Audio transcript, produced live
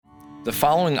The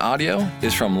following audio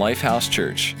is from Lifehouse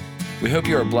Church. We hope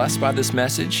you are blessed by this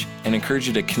message and encourage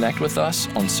you to connect with us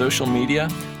on social media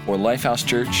or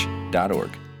lifehousechurch.org.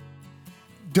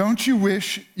 Don't you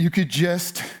wish you could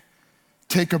just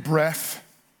take a breath?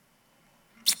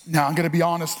 Now, I'm going to be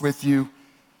honest with you.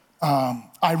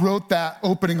 I wrote that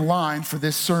opening line for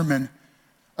this sermon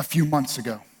a few months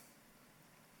ago.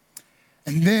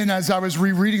 And then as I was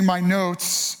rereading my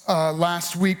notes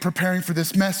last week preparing for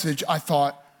this message, I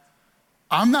thought,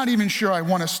 I'm not even sure I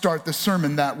want to start the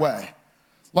sermon that way.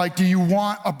 Like, do you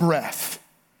want a breath?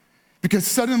 Because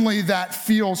suddenly that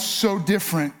feels so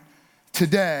different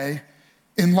today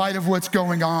in light of what's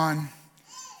going on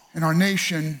in our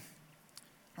nation,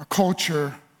 our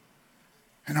culture,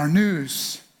 and our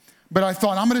news. But I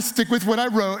thought, I'm going to stick with what I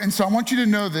wrote, and so I want you to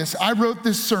know this. I wrote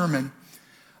this sermon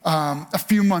a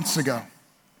few months ago,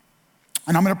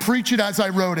 and I'm going to preach it as I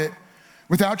wrote it,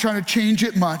 without trying to change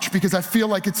it much, because I feel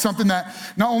like it's something that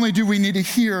not only do we need to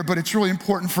hear, but it's really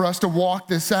important for us to walk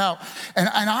this out. And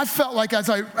I felt like as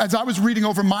I was reading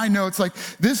over my notes, like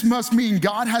this must mean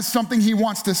God has something he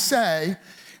wants to say,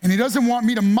 and he doesn't want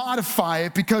me to modify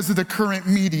it because of the current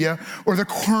media or the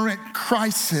current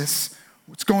crisis,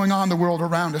 what's going on in the world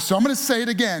around us. So I'm gonna say it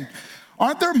again.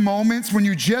 Aren't there moments when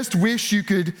you just wish you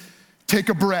could take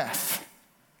a breath?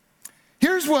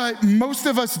 Here's what most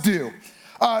of us do.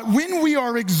 When we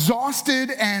are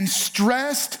exhausted and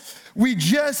stressed, we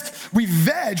just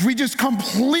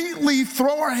completely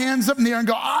throw our hands up in the air and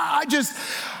go, I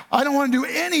don't want to do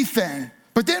anything.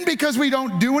 But then because we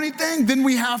don't do anything, then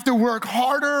we have to work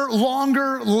harder,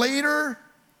 longer, later.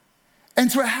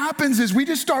 And so what happens is we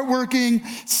just start working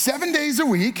 7 days a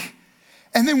week.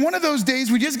 And then one of those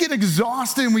days we just get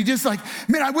exhausted and we just like,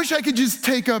 man, I wish I could just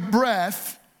take a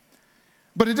breath.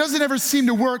 But it doesn't ever seem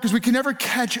to work because we can never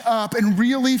catch up and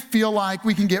really feel like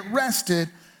we can get rested.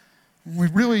 We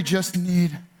really just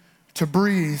need to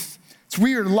breathe. It's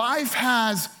weird. Life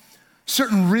has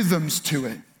certain rhythms to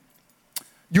it.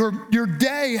 Your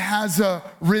day has a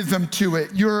rhythm to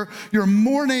it. Your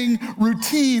morning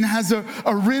routine has a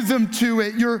rhythm to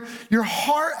it. Your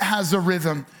heart has a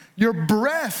rhythm. Your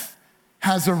breath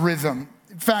has a rhythm.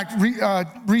 In fact,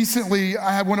 recently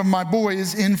I had one of my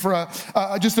boys in for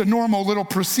just a normal little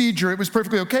procedure. It was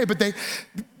perfectly okay, but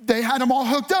they had him all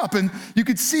hooked up, and you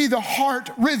could see the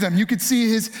heart rhythm. You could see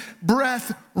his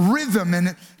breath rhythm,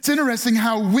 and it's interesting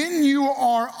how when you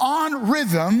are on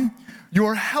rhythm,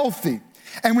 you're healthy.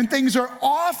 And when things are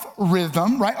off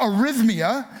rhythm, right,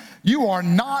 arrhythmia, you are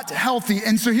not healthy.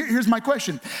 And so here's my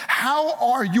question. How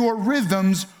are your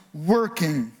rhythms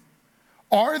working?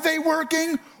 Are they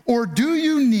working? Or do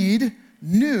you need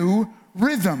new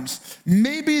rhythms?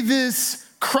 Maybe this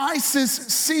crisis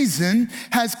season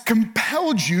has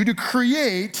compelled you to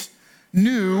create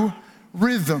new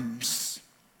rhythms.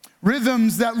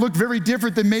 Rhythms that look very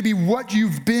different than maybe what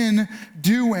you've been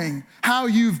doing, how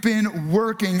you've been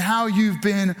working, how you've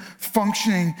been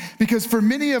functioning. Because for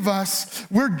many of us,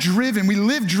 we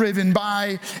live driven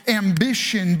by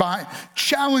ambition, by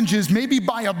challenges, maybe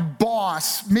by a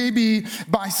boss, maybe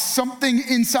by something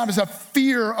inside us, a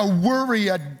fear, a worry,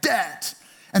 a debt.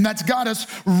 And that's got us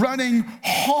running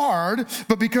hard,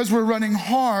 but because we're running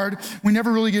hard, we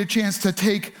never really get a chance to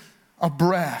take a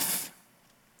breath.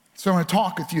 So I want to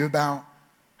talk with you about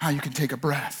how you can take a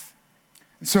breath.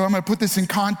 And so I'm going to put this in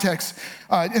context.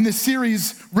 In this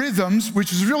series, Rhythms,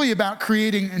 which is really about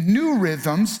creating new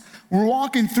rhythms, we're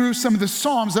walking through some of the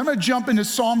Psalms. I'm going to jump into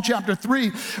Psalm chapter 3,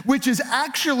 which is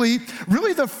actually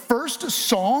really the first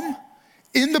Psalm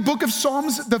in the book of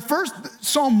Psalms. The first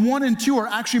Psalm 1 and 2 are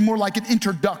actually more like an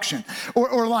introduction.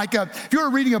 Or like if you're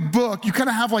reading a book, you kind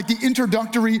of have like the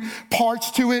introductory parts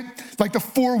to it, like the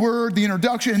foreword, the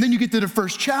introduction, and then you get to the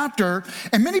first chapter.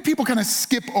 And many people kind of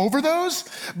skip over those.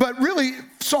 But really,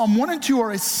 Psalm 1 and 2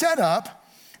 are a setup.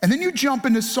 And then you jump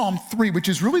into Psalm 3, which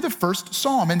is really the first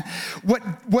Psalm. And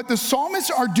what the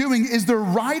psalmists are doing is they're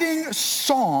writing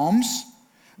psalms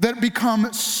that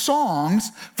become songs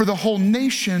for the whole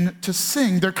nation to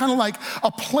sing. They're kind of like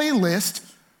a playlist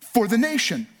for the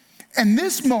nation. And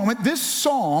this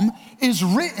psalm is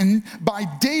written by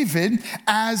David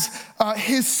as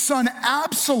his son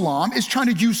Absalom is trying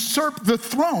to usurp the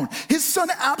throne. His son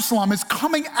Absalom is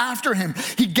coming after him.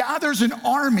 He gathers an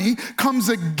army, comes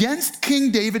against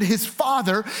King David, his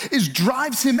father,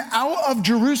 drives him out of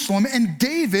Jerusalem, and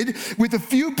David, with a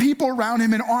few people around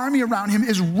him, an army around him,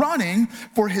 is running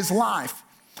for his life.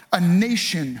 A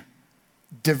nation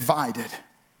divided.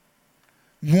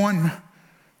 One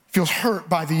feels hurt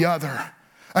by the other.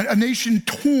 A nation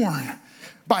torn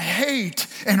by hate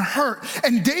and hurt.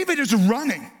 And David is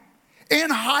running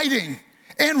and hiding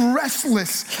and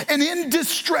restless and in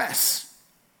distress.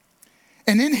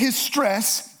 And in his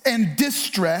stress and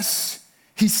distress,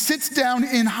 he sits down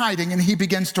in hiding and he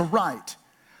begins to write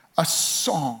a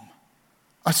song,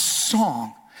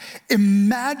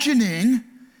 imagining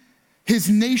his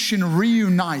nation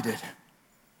reunited,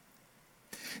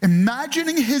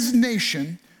 imagining his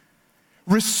nation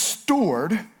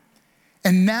restored,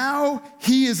 and now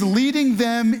he is leading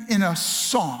them in a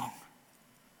song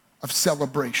of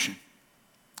celebration.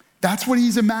 That's what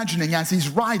he's imagining as he's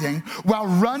writing while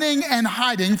running and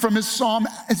hiding from his son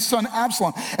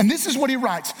Absalom. And this is what he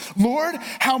writes: Lord,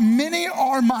 how many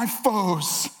are my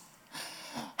foes?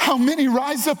 How many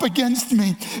rise up against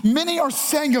me? Many are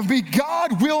saying of me,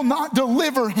 God will not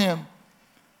deliver him.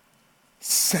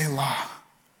 Selah.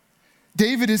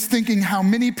 David is thinking how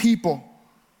many people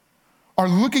are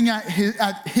looking at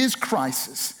his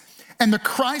crisis and the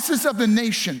crisis of the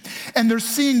nation, and they're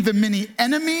seeing the many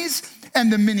enemies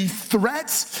and the many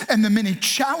threats and the many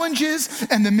challenges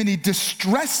and the many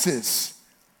distresses.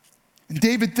 And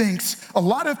David thinks a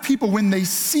lot of people, when they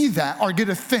see that, are going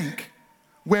to think,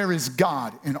 where is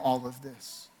God in all of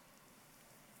this?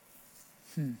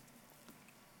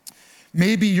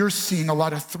 Maybe you're seeing a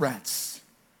lot of threats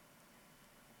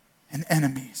and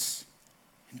enemies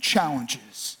and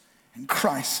challenges and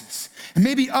crisis. And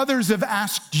maybe others have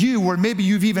asked you, or maybe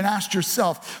you've even asked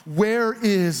yourself, where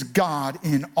is God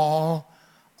in all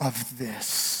of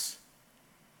this?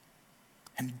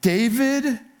 And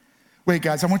David, wait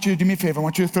guys, I want you to do me a favor. I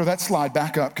want you to throw that slide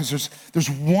back up, because there's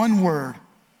one word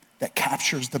that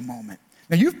captures the moment.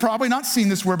 Now, you've probably not seen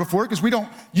this word before because we don't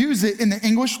use it in the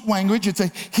English language. It's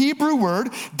a Hebrew word.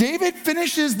 David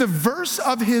finishes the verse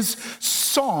of his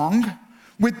song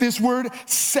with this word,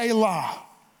 Selah.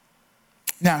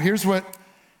 Now, here's what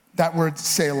that word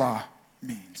Selah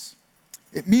means.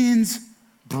 It means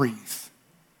breathe.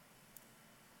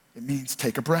 It means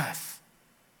take a breath.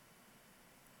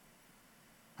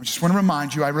 I just want to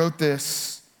remind you, I wrote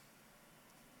this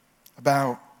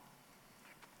about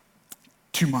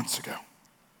 2 months ago.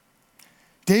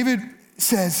 David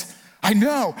says, I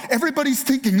know, everybody's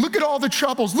thinking, look at all the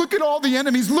troubles, look at all the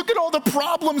enemies, look at all the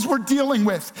problems we're dealing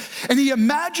with. And he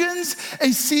imagines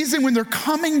a season when they're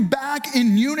coming back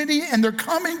in unity and they're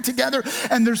coming together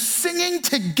and they're singing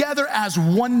together as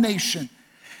one nation.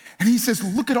 And he says,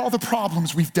 look at all the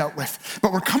problems we've dealt with,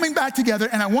 but we're coming back together,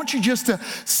 and I want you just to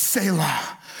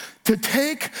Selah, to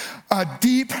take a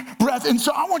deep breath. And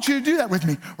so I want you to do that with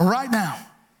me right now.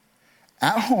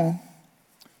 At home,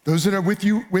 those that are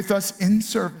with us in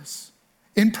service,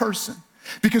 in person,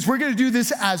 because we're going to do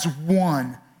this as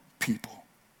one people.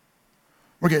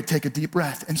 We're going to take a deep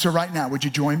breath. And so right now, would you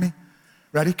join me?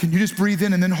 Ready? Can you just breathe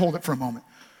in and then hold it for a moment?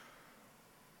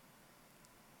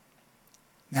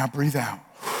 Now breathe out.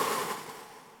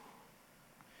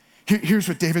 Here's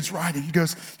what David's writing. He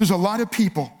goes, there's a lot of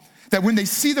people that when they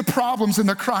see the problems and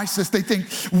the crisis, they think,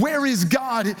 where is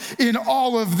God in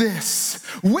all of this?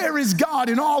 Where is God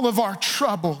in all of our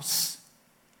troubles?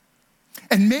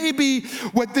 And maybe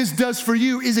what this does for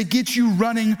you is it gets you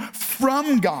running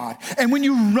from God. And when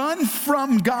you run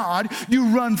from God, you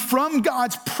run from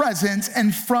God's presence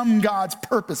and from God's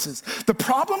purposes. The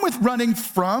problem with running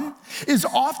from is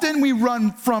often we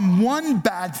run from one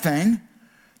bad thing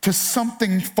to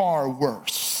something far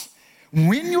worse.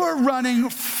 When you're running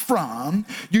from,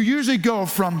 you usually go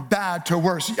from bad to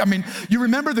worse. I mean, you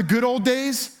remember the good old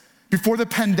days before the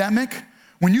pandemic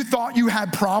when you thought you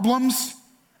had problems?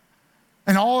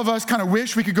 And all of us kind of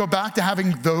wish we could go back to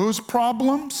having those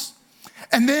problems.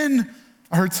 And then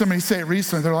I heard somebody say it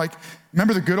recently. They're like,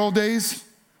 remember the good old days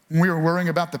when we were worrying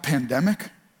about the pandemic?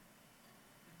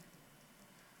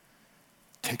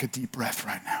 Take a deep breath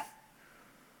right now.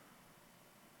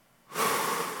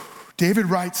 David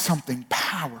writes something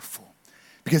powerful,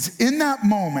 because in that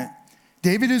moment,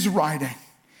 David is writing,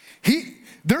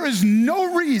 there is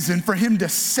no reason for him to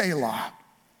Selah.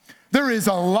 There is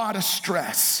a lot of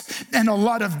stress and a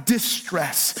lot of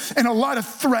distress and a lot of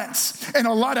threats and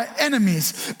a lot of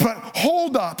enemies, but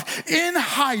hold up, in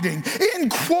hiding, in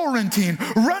quarantine,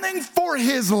 running for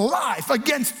his life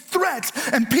against threats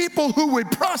and people who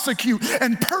would prosecute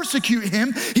and persecute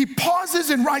him, he pauses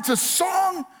and writes a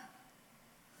song.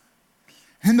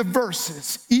 In the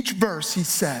verses, each verse he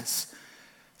says,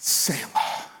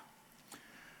 Selah,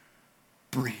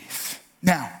 breathe.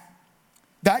 Now,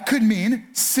 that could mean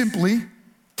simply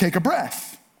take a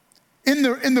breath. In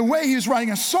the way he was writing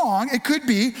a song, it could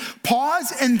be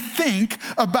pause and think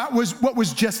about what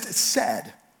was just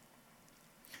said.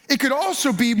 It could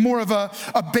also be more of a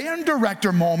band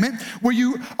director moment where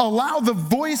you allow the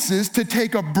voices to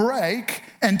take a break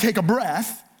and take a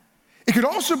breath. It could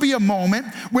also be a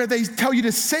moment where they tell you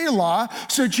to Selah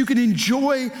so that you can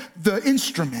enjoy the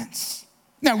instruments.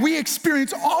 Now, we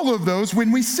experience all of those when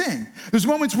we sing. There's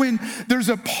moments when there's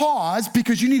a pause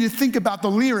because you need to think about the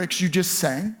lyrics you just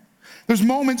sang. There's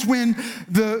moments when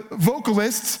the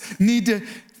vocalists need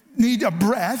a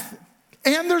breath.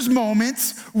 And there's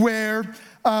moments where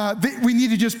we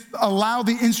need to just allow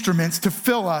the instruments to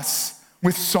fill us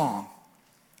with song.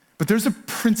 But there's a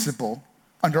principle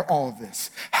under all of this.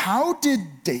 How did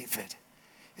David,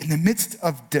 in the midst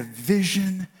of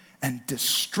division and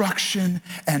destruction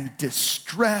and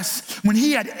distress, when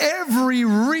he had every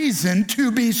reason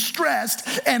to be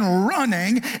stressed and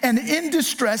running and in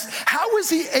distress, how was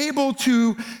he able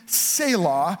to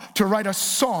Selah, to write a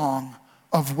song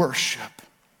of worship?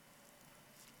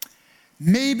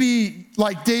 Maybe,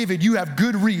 like David, you have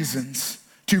good reasons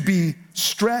to be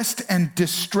stressed and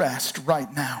distressed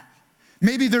right now.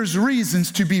 Maybe there's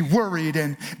reasons to be worried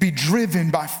and be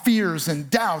driven by fears and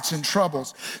doubts and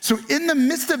troubles. So in the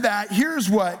midst of that, here's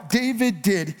what David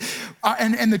did.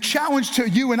 And the challenge to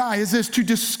you and I is this: to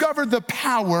discover the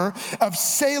power of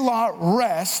Selah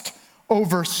rest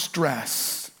over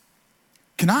stress.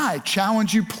 Can I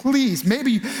challenge you, please?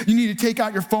 Maybe you need to take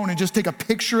out your phone and just take a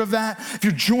picture of that. If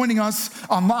you're joining us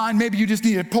online, maybe you just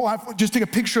need to pull out, just take a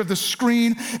picture of the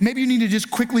screen. Maybe you need to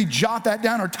just quickly jot that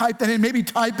down or type that in. Maybe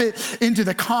type it into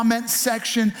the comment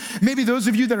section. Maybe those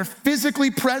of you that are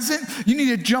physically present, you need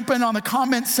to jump in on the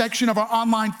comment section of our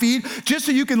online feed just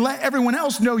so you can let everyone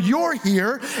else know you're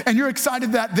here and you're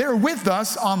excited that they're with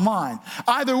us online.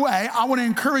 Either way, I want to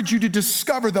encourage you to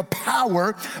discover the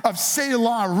power of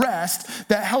Selah rest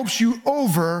that helps you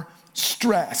over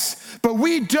stress. But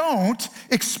we don't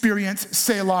experience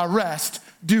Selah rest,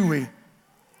 do we?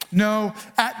 No,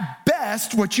 at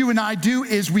best, what you and I do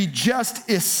is we just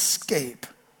escape.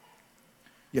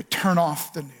 You turn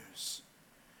off the news.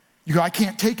 You go, I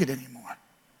can't take it anymore.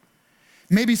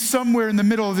 Maybe somewhere in the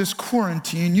middle of this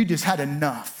quarantine, you just had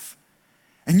enough.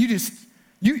 And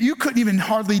you couldn't even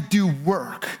hardly do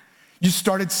work. You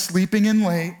started sleeping in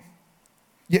late.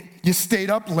 You stayed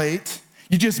up late.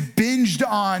 You just binged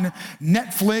on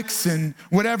Netflix and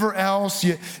whatever else.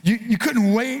 You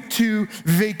couldn't wait to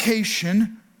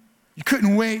vacation. You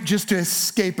couldn't wait just to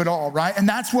escape it all, right? And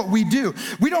that's what we do.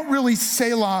 We don't really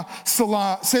Selah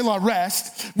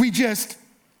rest. We just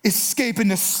escape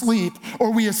into sleep,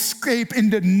 or we escape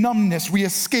into numbness. We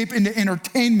escape into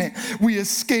entertainment. We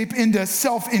escape into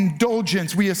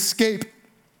self-indulgence. We escape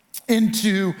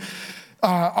into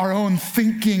our own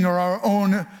thinking, or our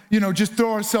own, just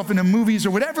throw ourselves into movies or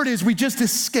whatever it is. We just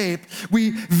escape. We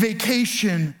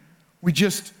vacation. We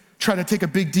just try to take a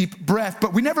big, deep breath,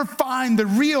 but we never find the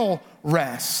real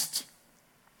rest.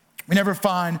 We never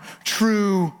find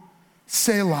true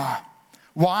Selah.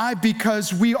 Why?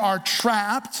 Because we are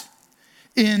trapped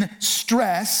in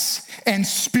stress and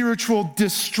spiritual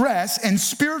distress. And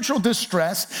spiritual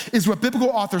distress is what biblical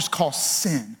authors call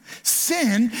sin.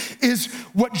 Sin is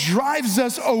what drives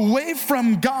us away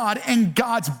from God and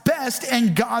God's best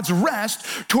and God's rest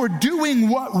toward doing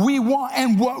what we want.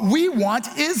 And what we want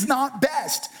is not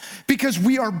best, because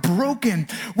we are broken.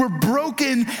 We're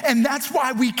broken, and that's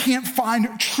why we can't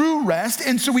find true rest.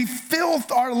 And so we fill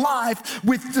our life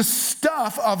with the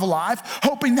stuff of life,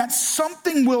 hoping that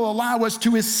something will allow us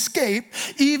to escape,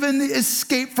 even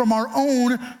escape from our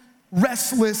own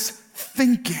restless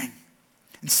thinking.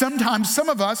 And sometimes, some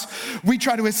of us, we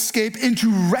try to escape into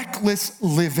reckless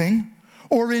living,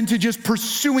 or into just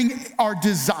pursuing our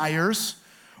desires,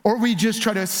 or we just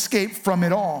try to escape from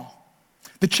it all.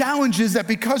 The challenge is that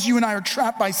because you and I are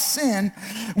trapped by sin,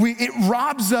 it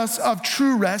robs us of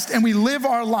true rest, and we live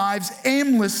our lives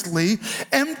aimlessly,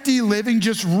 empty living,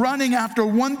 just running after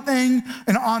one thing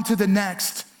and on to the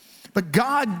next. But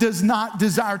God does not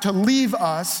desire to leave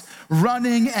us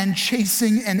running and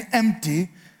chasing and empty.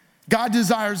 God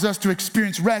desires us to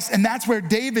experience rest, and that's where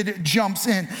David jumps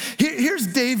in. Here's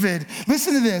David.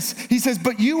 Listen to this. He says,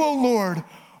 "But you, O Lord,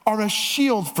 are a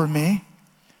shield for me,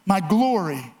 my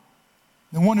glory,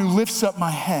 the one who lifts up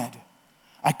my head.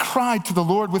 I cried to the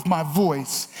Lord with my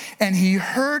voice, and he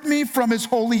heard me from his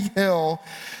holy hill,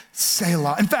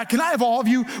 Selah." In fact, can I have all of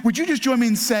you, would you just join me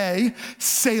and say,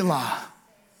 Selah?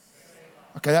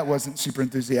 Okay, that wasn't super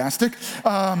enthusiastic.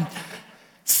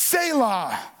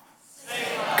 Selah.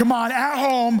 Come on, at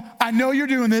home, I know you're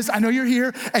doing this. I know you're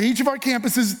here at each of our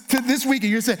campuses this week,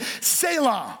 and you're saying,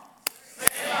 Selah.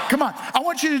 Come on, I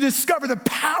want you to discover the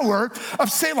power of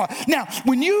Selah. Now,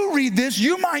 when you read this,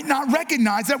 you might not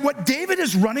recognize that what David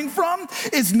is running from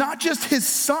is not just his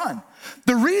son.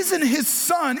 The reason his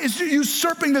son is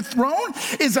usurping the throne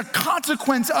is a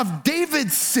consequence of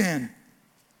David's sin.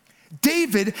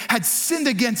 David had sinned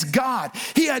against God.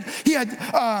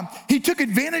 He took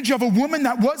advantage of a woman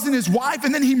that wasn't his wife,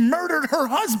 and then he murdered her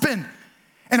husband.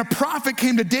 And a prophet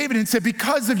came to David and said,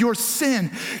 because of your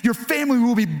sin, your family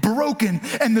will be broken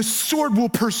and the sword will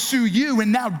pursue you.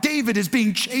 And now David is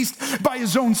being chased by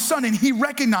his own son, and he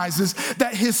recognizes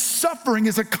that his suffering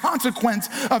is a consequence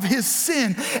of his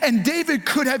sin. And David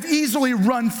could have easily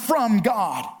run from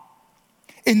God.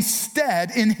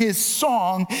 Instead, in his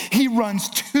song, he runs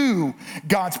to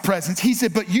God's presence. He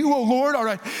said, but you, O Lord, are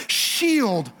a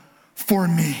shield for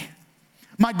me,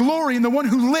 my glory and the one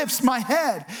who lifts my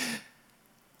head.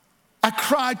 I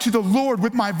cried to the Lord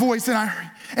with my voice,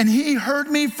 and he heard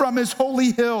me from his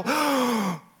holy hill.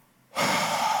 I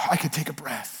could take a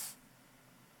breath.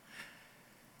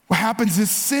 What happens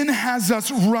is sin has us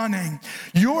running.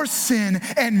 Your sin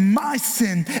and my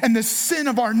sin and the sin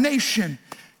of our nation.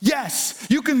 Yes,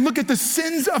 you can look at the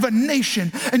sins of a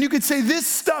nation and you could say this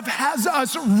stuff has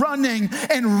us running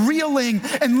and reeling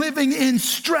and living in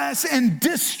stress and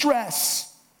distress.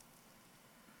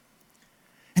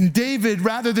 And David,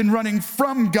 rather than running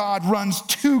from God, runs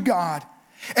to God.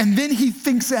 And then he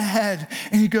thinks ahead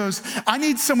and he goes, I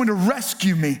need someone to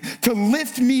rescue me, to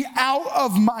lift me out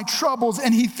of my troubles.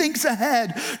 And he thinks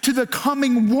ahead to the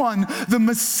coming one, the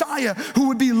Messiah, who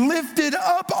would be lifted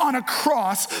up on a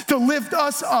cross to lift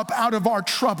us up out of our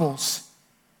troubles.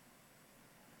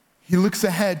 He looks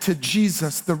ahead to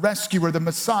Jesus, the rescuer, the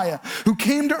Messiah, who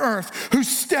came to earth, who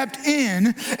stepped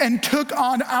in and took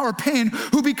on our pain,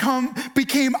 who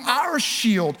became our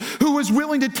shield, who was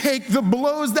willing to take the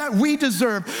blows that we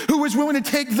deserve, who was willing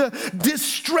to take the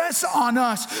distress on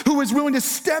us, who was willing to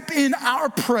step in our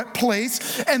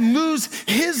place and lose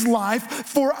his life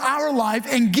for our life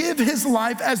and give his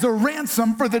life as a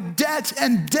ransom for the debt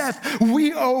and death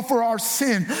we owe for our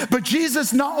sin. But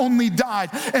Jesus not only died,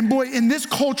 and boy, in this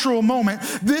cultural moment,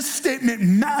 this statement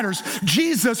matters.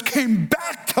 Jesus came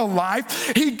back to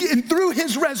life. And through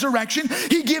his resurrection,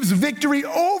 he gives victory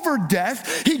over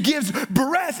death. He gives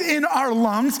breath in our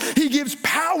lungs. He gives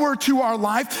power to our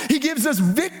life. He gives us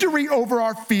victory over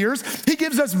our fears. He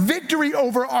gives us victory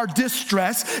over our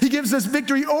distress. He gives us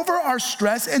victory over our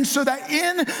stress. And so that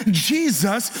in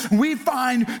Jesus, we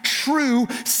find true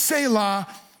Selah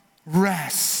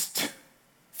rest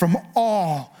from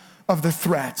all of the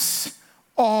threats,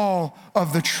 all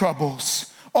of the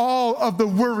troubles, all of the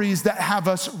worries that have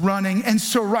us running. And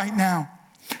so right now,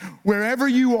 wherever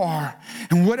you are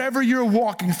and whatever you're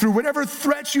walking through, whatever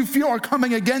threats you feel are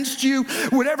coming against you,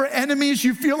 whatever enemies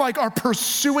you feel like are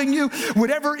pursuing you,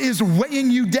 whatever is weighing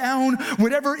you down,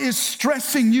 whatever is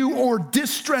stressing you or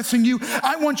distressing you,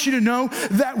 I want you to know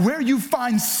that where you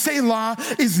find Selah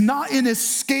is not in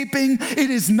escaping, it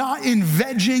is not in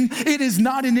vegging, it is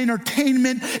not in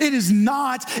entertainment, it is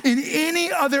not in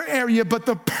any other area but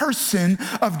the person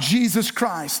of Jesus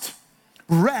Christ.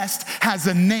 Rest has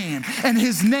a name, and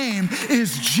his name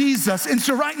is Jesus. And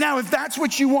so right now, if that's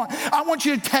what you want, I want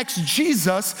you to text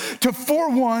Jesus to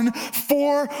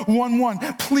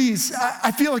 41411. Please,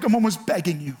 I feel like I'm almost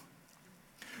begging you.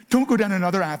 Don't go down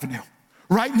another avenue.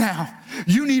 Right now,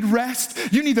 you need rest,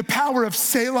 you need the power of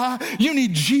Selah, you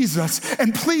need Jesus.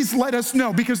 And please let us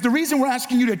know, because the reason we're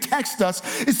asking you to text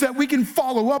us is that we can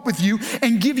follow up with you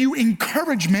and give you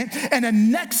encouragement and a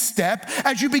next step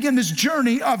as you begin this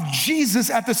journey of Jesus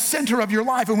at the center of your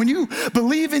life. And when you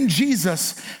believe in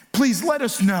Jesus, please let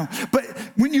us know. But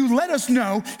when you let us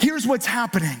know, here's what's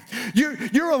happening.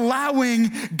 You're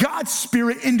allowing God's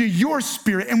Spirit into your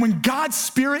spirit. And when God's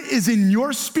Spirit is in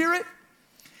your spirit,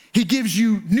 he gives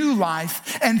you new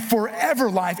life and forever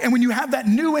life. And when you have that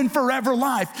new and forever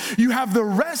life, you have the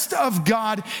rest of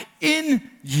God in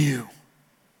you.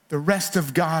 The rest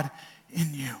of God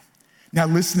in you. Now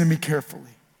listen to me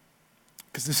carefully,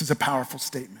 because this is a powerful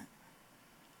statement.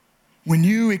 When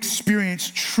you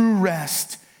experience true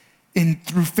rest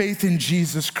through faith in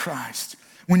Jesus Christ,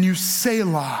 when you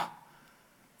Selah,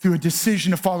 through a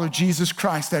decision to follow Jesus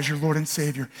Christ as your Lord and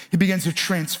Savior, he begins to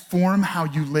transform how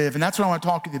you live. And that's what I want to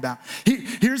talk to you about.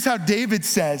 Here's how David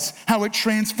says how it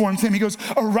transforms him. He goes,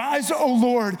 arise, O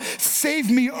Lord, save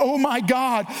me, O my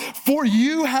God, for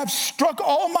you have struck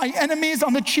all my enemies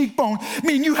on the cheekbone.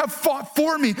 Meaning you have fought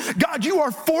for me. God, you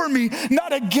are for me,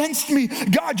 not against me.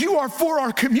 God, you are for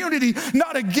our community,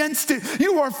 not against it.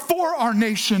 You are for our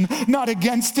nation, not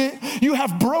against it. You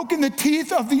have broken the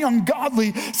teeth of the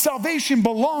ungodly. Salvation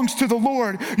belongs to the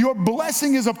Lord. Your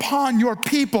blessing is upon your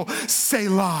people.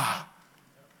 Selah.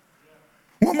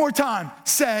 One more time.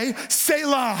 Say,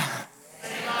 Selah.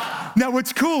 Selah. Now,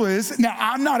 what's cool is, now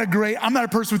I'm not a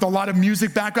person with a lot of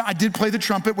music background. I did play the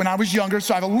trumpet when I was younger,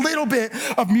 so I have a little bit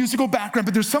of musical background,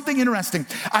 but there's something interesting.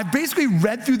 I basically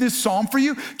read through this psalm for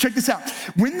you. Check this out.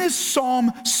 When this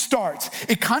psalm starts,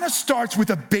 it kind of starts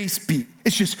with a bass beat.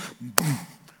 It's just boom, boom,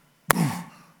 boom,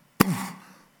 boom.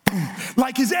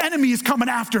 Like his enemy is coming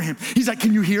after him. He's like,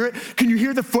 can you hear it? Can you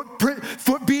hear the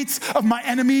foot beats of my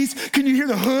enemies? Can you hear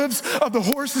the hooves of the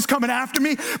horses coming after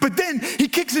me? But then he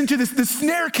kicks into this, the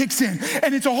snare kicks in,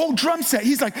 and it's a whole drum set.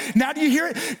 He's like, now do you hear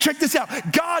it? Check this out.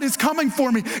 God is coming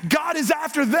for me. God is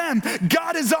after them.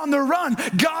 God is on the run.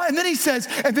 God, and then he says,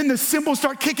 and then the cymbals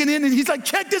start kicking in, and he's like,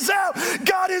 check this out.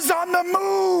 God is on the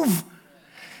move.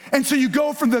 And so you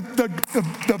go from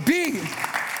the beat.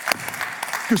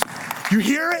 You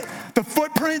hear it? The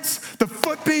footprints, the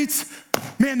footbeats,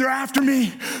 man, they're after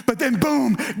me. But then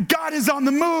boom, God is on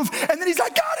the move. And then he's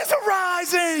like, God is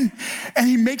arising. And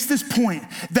he makes this point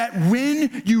that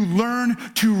when you learn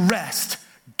to rest,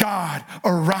 God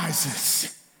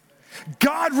arises.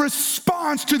 God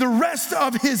responds to the rest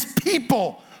of his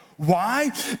people.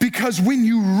 Why? Because when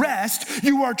you rest,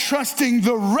 you are trusting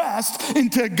the rest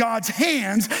into God's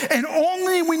hands. And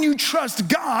only when you trust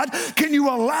God can you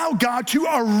allow God to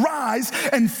arise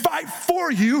and fight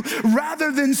for you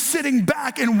rather than sitting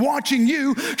back and watching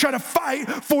you try to fight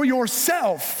for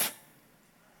yourself.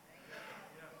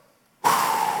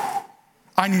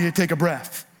 I need to take a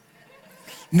breath.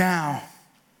 Now,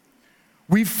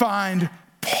 we find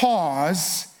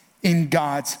pause in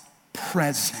God's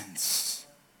presence.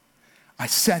 I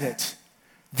said it.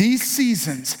 These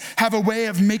seasons have a way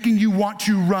of making you want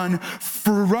to run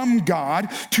from God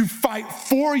to fight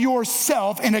for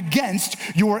yourself and against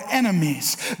your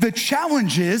enemies. The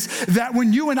challenge is that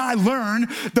when you and I learn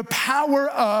the power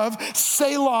of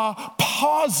Selah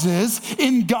pauses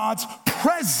in God's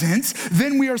presence,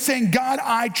 then we are saying, God,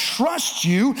 I trust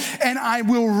you and I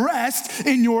will rest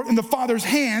in the Father's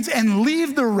hands and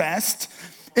leave the rest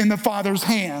in the Father's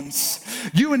hands.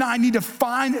 You and I need to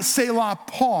find Selah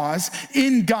pause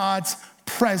in God's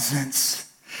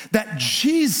presence. That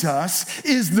Jesus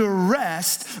is the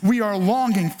rest we are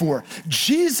longing for.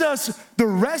 Jesus, the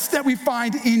rest that we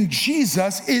find in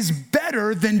Jesus is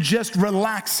better than just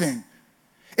relaxing.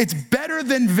 It's better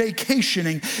than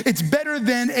vacationing. It's better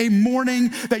than a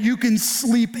morning that you can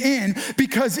sleep in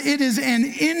because it is an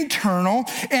internal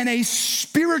and a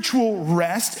spiritual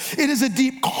rest. It is a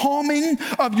deep calming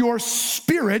of your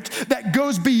spirit that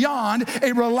goes beyond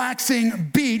a relaxing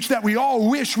beach that we all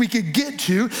wish we could get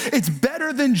to. It's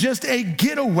better than just a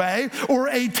getaway or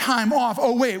a time off.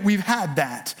 Oh wait, we've had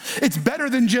that. It's better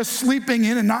than just sleeping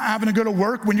in and not having to go to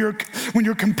work when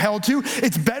you're compelled to.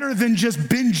 It's better than just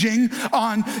binging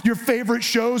on your favorite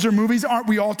shows or movies. Aren't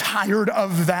we all tired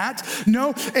of that?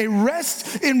 No, a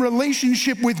rest in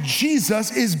relationship with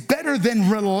Jesus is better than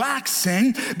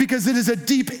relaxing because it is a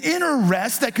deep inner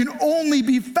rest that can only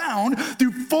be found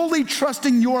through fully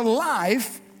trusting your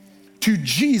life to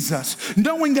Jesus,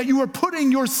 knowing that you are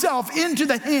putting yourself into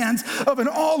the hands of an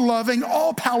all-loving,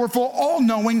 all-powerful,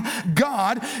 all-knowing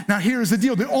God. Now here's the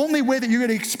deal. The only way that you're going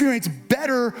to experience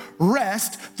better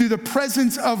rest through the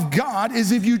presence of God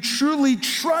is if you truly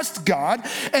trust God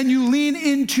and you lean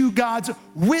into God's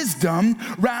wisdom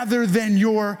rather than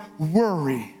your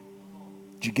worry.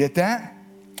 Did you get that?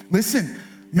 Listen.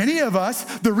 Many of us,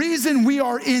 the reason we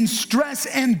are in stress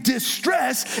and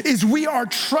distress is we are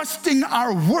trusting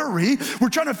our worry. We're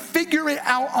trying to figure it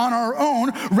out on our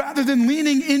own rather than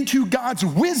leaning into God's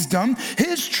wisdom,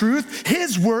 his truth,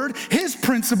 his word, his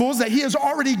principles that he has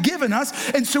already given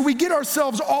us. And so we get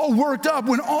ourselves all worked up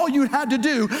when all you had to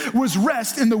do was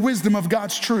rest in the wisdom of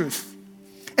God's truth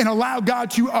and allow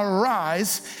God to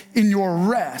arise in your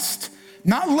rest.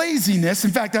 Not laziness.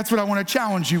 In fact, that's what I want to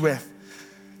challenge you with.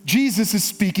 Jesus is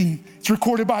speaking. It's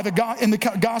recorded in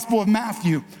the Gospel of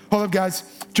Matthew. Hold up, guys.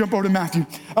 Jump over to Matthew.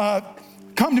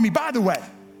 Come to me. By the way,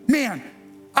 man,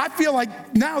 I feel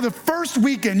like now the first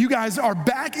weekend you guys are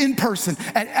back in person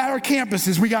at our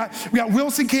campuses. We got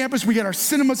Wilson campus. We got our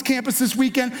Cinemas campus this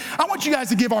weekend. I want you guys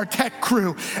to give our tech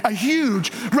crew a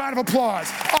huge round of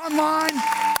applause. Online,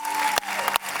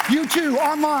 you too,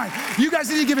 online. You guys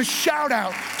need to give a shout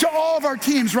out to all of our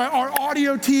teams, right? Our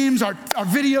audio teams, our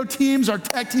video teams, our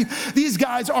tech team. These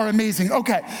guys are amazing.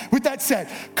 Okay, with that said,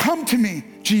 come to me,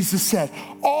 Jesus said,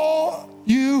 all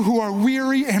you who are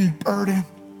weary and burdened,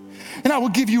 and I will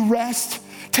give you rest.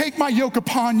 Take my yoke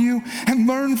upon you and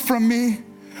learn from me,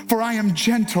 for I am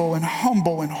gentle and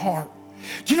humble in heart.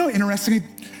 Do you know, interestingly,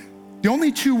 the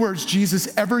only two words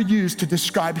Jesus ever used to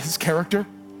describe his character,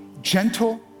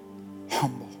 gentle,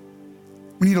 humble.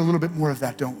 We need a little bit more of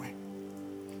that, don't we?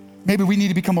 Maybe we need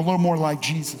to become a little more like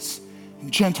Jesus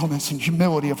and gentleness and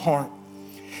humility of heart.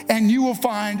 And you will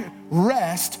find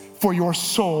rest for your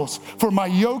souls. For my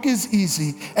yoke is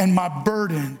easy and my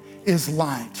burden is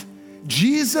light.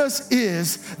 Jesus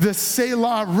is the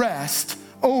Selah rest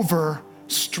over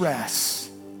stress.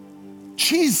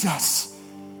 Jesus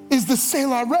is the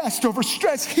Selah rest over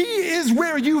stress. He is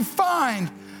where you find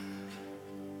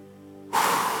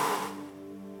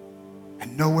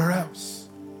and nowhere else.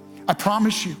 I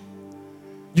promise you,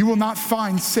 you will not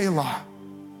find Selah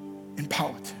in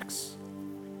politics.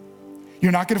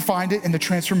 You're not gonna find it in the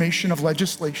transformation of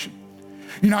legislation.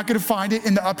 You're not gonna find it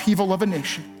in the upheaval of a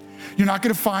nation. You're not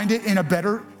gonna find it in a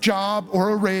better job or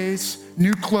a raise,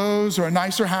 new clothes or a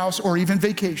nicer house or even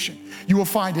vacation. You will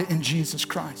find it in Jesus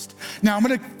Christ. Now I'm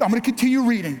gonna continue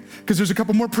reading because there's a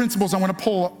couple more principles I wanna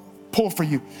pull for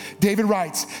you. David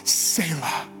writes,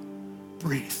 Selah,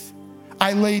 breathe.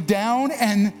 I laid down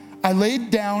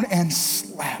and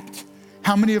slept.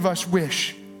 How many of us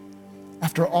wish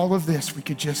after all of this we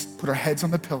could just put our heads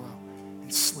on the pillow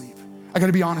and sleep? I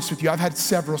gotta be honest with you, I've had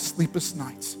several sleepless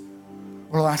nights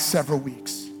over the last several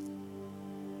weeks.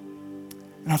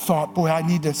 And I thought, boy, I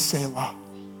need to Selah.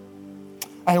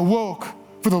 I awoke,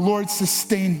 for the Lord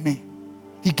sustained me.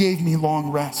 He gave me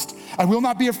long rest. I will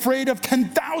not be afraid of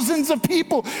 10,000s of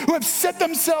people who have set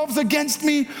themselves against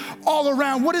me all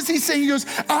around. What is he saying? He goes,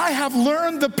 I have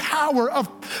learned to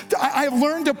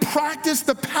practice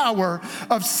the power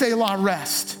of Selah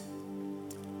rest.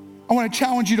 I want to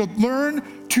challenge you to learn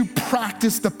to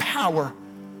practice the power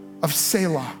of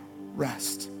Selah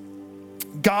rest.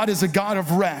 God is a God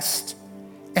of rest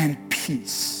and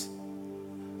peace,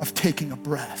 of taking a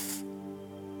breath,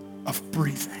 of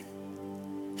breathing.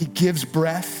 He gives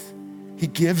breath, he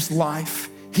gives life,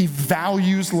 he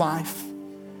values life,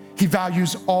 he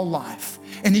values all life,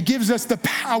 and he gives us the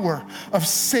power of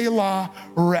Selah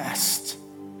rest.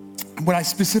 What I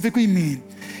specifically mean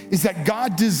is that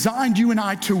God designed you and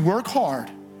I to work hard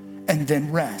and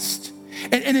then rest.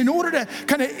 And in order to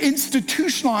kind of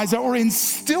institutionalize that or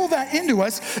instill that into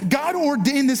us, God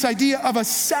ordained this idea of a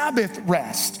Sabbath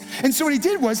rest. And so what he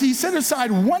did was he set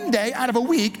aside one day out of a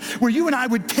week where you and I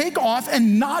would take off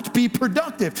and not be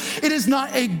productive. It is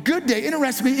not a good day.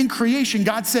 Interestingly, in creation,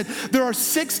 God said there are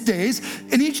 6 days,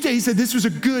 and each day he said this was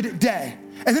a good day.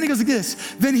 And then he goes like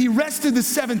this, then he rested the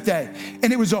 7th day,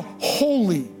 and it was a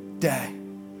holy day.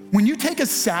 When you take a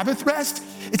Sabbath rest,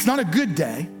 it's not a good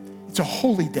day. It's a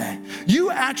holy day.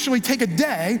 You actually take a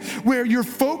day where you're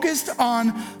focused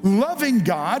on loving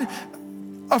God,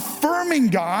 affirming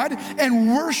God,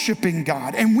 and worshiping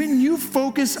God. And when you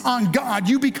focus on God,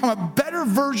 you become a better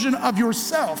version of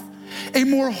yourself, a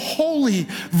more holy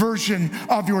version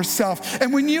of yourself.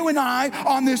 And when you and I,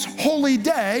 on this holy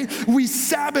day, we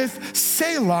Sabbath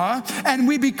Selah, and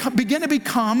we begin to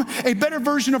become a better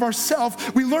version of ourselves,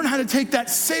 we learn how to take that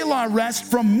Selah rest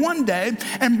from one day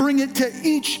and bring it to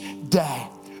each day.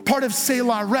 Part of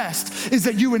Selah rest is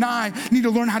that you and I need to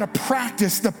learn how to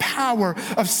practice the power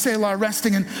of Selah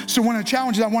resting. And so one of the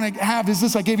challenges I want to have is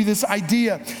this. I gave you this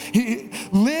idea.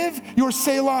 Live your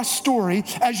Selah story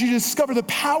as you discover the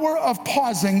power of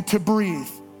pausing to breathe.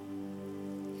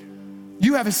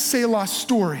 You have a Selah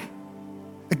story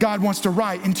that God wants to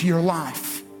write into your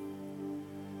life.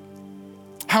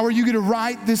 How are you going to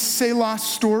write this Selah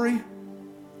story?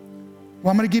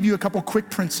 Well, I'm going to give you a couple quick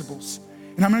principles.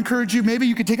 And I'm gonna encourage you, maybe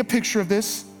you could take a picture of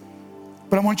this,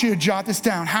 but I want you to jot this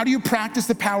down. How do you practice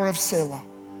the power of Selah?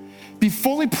 Be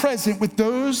fully present with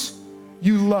those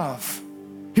you love.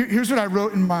 Here's what I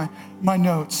wrote in my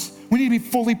notes. We need to be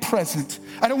fully present.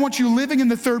 I don't want you living in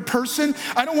the third person.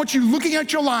 I don't want you looking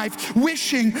at your life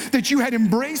wishing that you had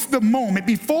embraced the moment.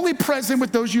 Be fully present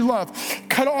with those you love.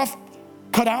 Cut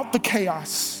out the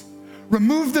chaos.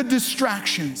 Remove the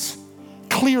distractions.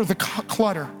 Clear the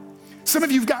clutter. Some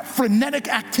of you have got frenetic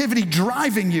activity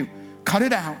driving you. Cut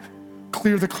it out.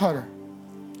 Clear the clutter.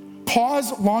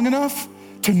 Pause long enough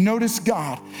to notice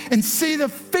God and see the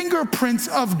fingerprints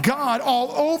of God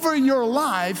all over your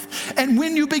life. And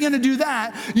when you begin to do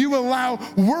that, you allow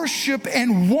worship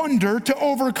and wonder to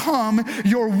overcome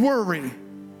your worry.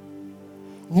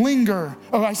 Linger.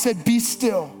 Oh, I said be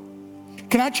still.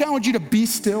 Can I challenge you to be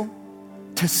still,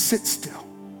 to sit still,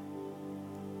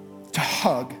 to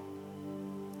hug,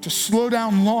 to slow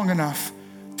down long enough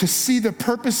to see the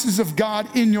purposes of God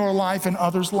in your life and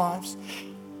others' lives.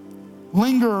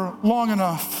 Linger long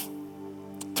enough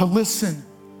to listen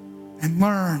and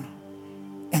learn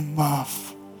and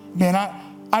love. Man,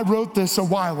 I wrote this a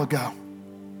while ago,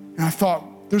 and I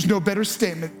thought there's no better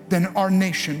statement than our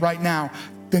nation right now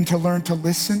than to learn to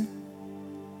listen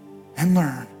and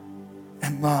learn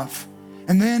and love.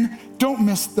 And then don't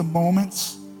miss the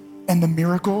moments and the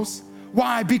miracles.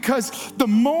 Why? Because the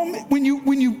moment when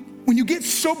you get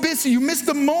so busy, you miss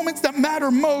the moments that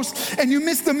matter most, and you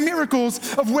miss the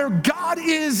miracles of where God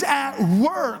is at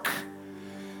work.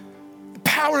 The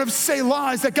power of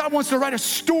Selah is that God wants to write a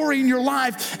story in your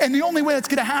life, and the only way that's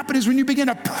gonna happen is when you begin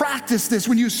to practice this,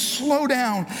 when you slow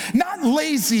down, not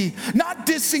lazy, not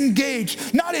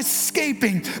disengaged, not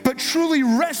escaping, but truly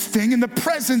resting in the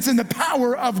presence and the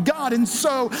power of God. And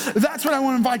so that's what I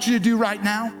want to invite you to do right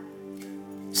now.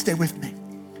 Stay with me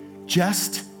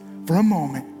just for a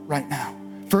moment right now.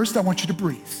 First, I want you to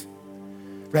breathe.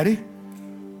 Ready?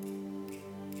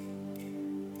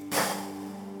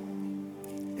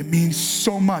 It means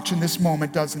so much in this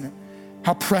moment, doesn't it?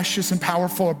 How precious and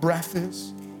powerful a breath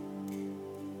is.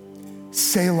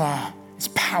 Selah is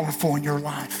powerful in your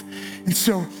life. And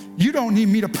so you don't need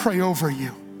me to pray over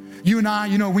you. You and I,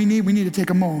 we need to take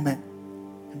a moment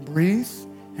and breathe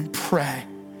and pray.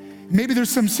 Maybe there's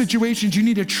some situations you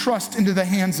need to trust into the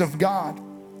hands of God.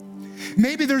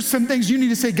 Maybe there's some things you need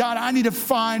to say, God, I need to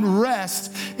find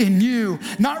rest in you.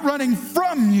 Not running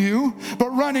from you, but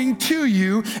running to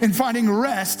you and finding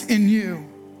rest in you.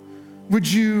 Would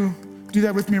you do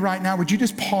that with me right now? Would you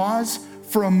just pause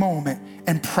for a moment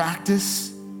and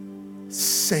practice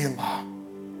Selah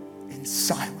in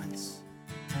silence?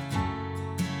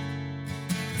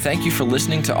 Thank you for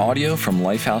listening to audio from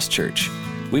Lifehouse Church.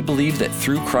 We believe that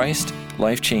through Christ,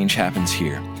 life change happens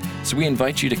here. So we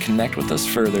invite you to connect with us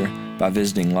further by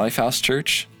visiting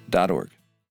lifehousechurch.org.